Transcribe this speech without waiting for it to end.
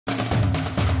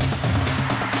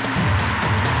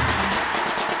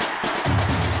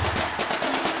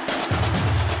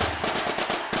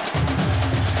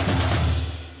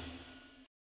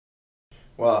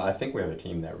Well, I think we have a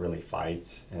team that really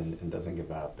fights and doesn't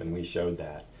give up, and we showed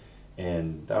that.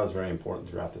 And that was very important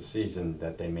throughout the season,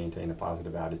 that they maintain a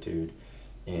positive attitude.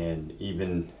 And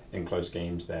even in close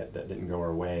games that didn't go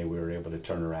our way, we were able to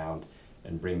turn around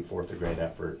and bring forth a great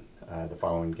effort the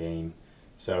following game.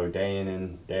 So day in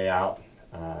and day out,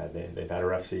 they've had a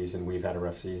rough season, we've had a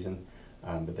rough season,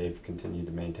 but they've continued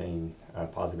to maintain a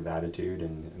positive attitude,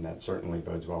 and that certainly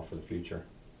bodes well for the future.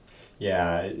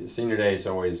 Yeah, senior day is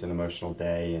always an emotional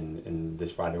day, and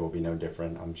this Friday will be no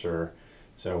different, I'm sure.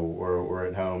 So we're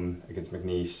at home against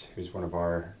McNeese, who's one of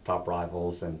our top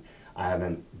rivals, and I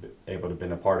haven't been able to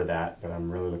been a part of that, but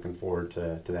I'm really looking forward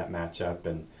to that matchup.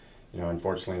 And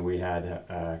unfortunately, we had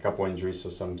a couple injuries, so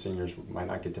some seniors might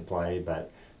not get to play,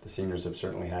 but the seniors have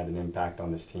certainly had an impact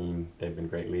on this team. They've been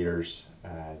great leaders.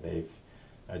 They've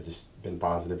just been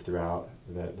positive throughout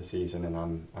the season, and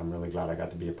I'm really glad I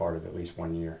got to be a part of at least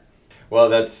 1 year. Well,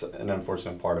 that's an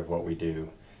unfortunate part of what we do,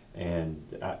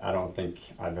 and I don't think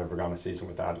I've ever gone a season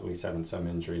without at least having some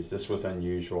injuries. This was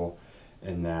unusual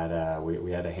in that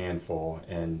we had a handful,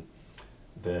 and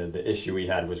the issue we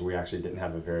had was we actually didn't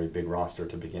have a very big roster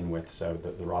to begin with, so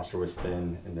the roster was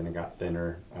thin, and then it got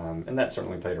thinner, and that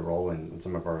certainly played a role in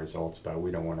some of our results, but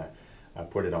we don't want to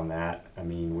put it on that. I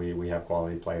mean, we have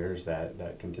quality players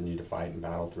that continue to fight and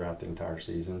battle throughout the entire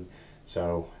season.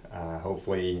 So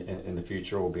hopefully in the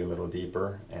future we'll be a little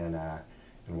deeper, and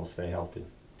we'll stay healthy.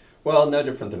 Well, no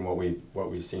different than what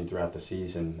we've seen throughout the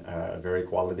season. A very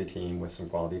quality team with some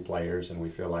quality players, and we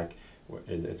feel like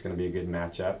it's going to be a good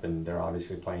matchup. And they're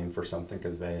obviously playing for something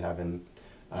because they haven't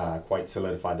quite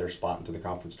solidified their spot into the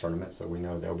conference tournament. So we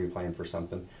know they'll be playing for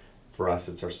something. For us,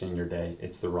 it's our senior day.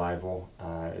 It's the rival.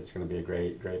 It's going to be a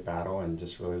great battle, and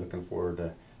just really looking forward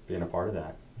to being a part of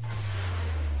that.